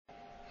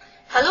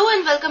Hello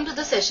and welcome to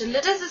the session.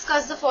 Let us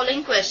discuss the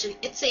following question.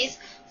 It says,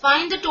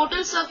 find the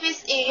total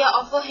surface area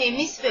of a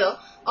hemisphere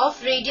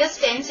of radius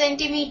 10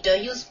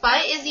 cm. Use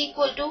pi is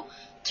equal to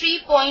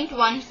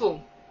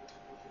 3.14.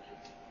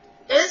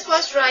 Let us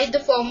first write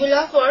the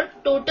formula for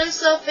total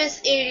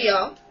surface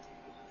area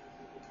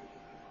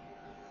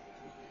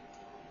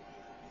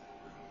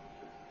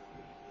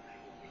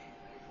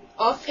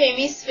of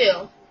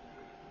hemisphere.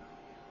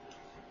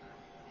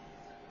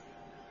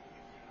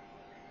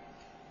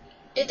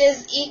 It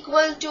is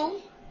equal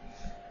to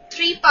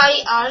 3 pi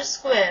r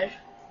square,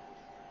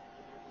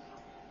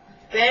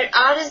 where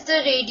r is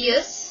the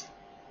radius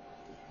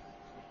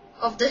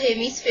of the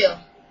hemisphere.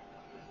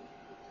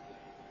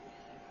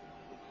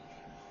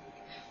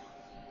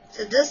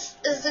 So this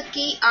is the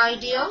key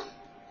idea.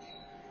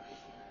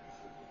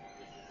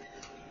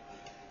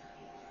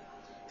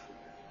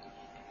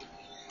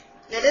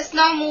 Let us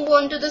now move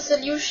on to the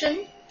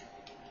solution.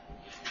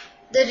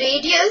 The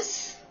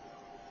radius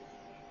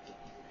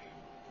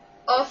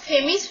of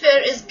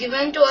hemisphere is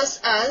given to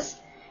us as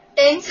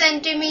 10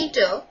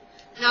 cm.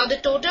 Now the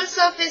total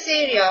surface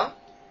area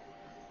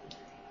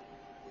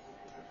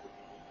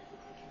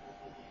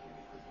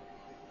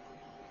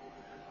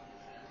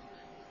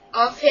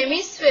of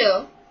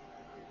hemisphere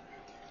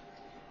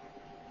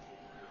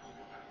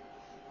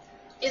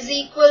is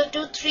equal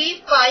to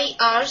 3 pi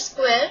r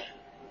square.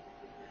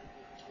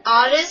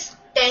 R is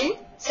 10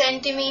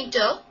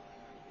 cm.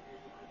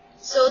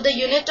 So the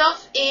unit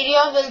of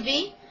area will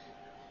be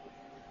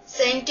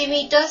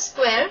centimeter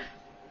square.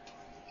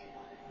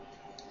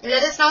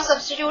 Let us now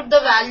substitute the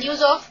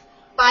values of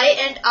pi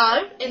and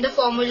r in the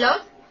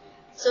formula.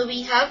 So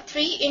we have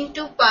 3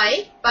 into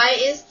pi. Pi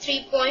is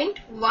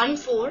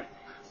 3.14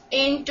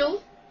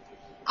 into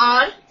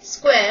r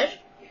square.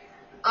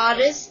 R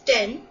is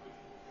 10.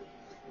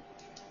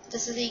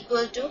 This is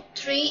equal to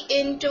 3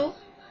 into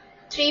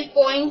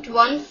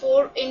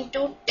 3.14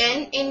 into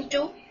 10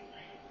 into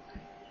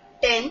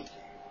 10.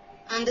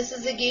 And this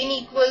is again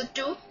equal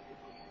to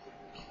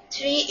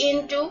 3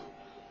 into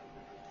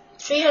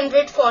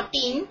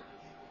 314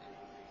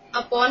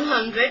 upon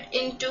 100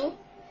 into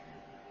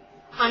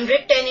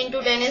 100. 10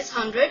 into 10 is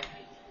 100.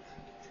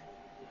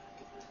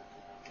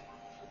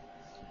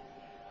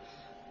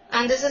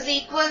 And this is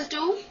equal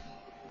to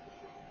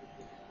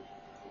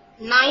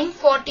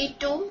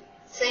 942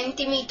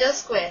 centimeter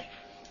square.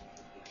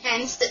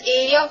 Hence the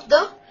area of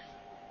the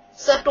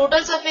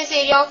total surface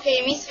area of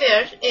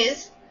hemisphere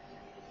is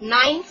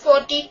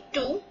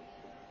 942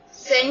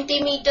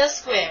 centimeter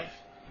square.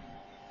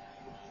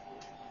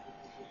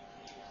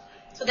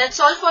 So that's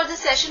all for this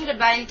session.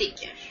 Goodbye and take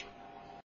care.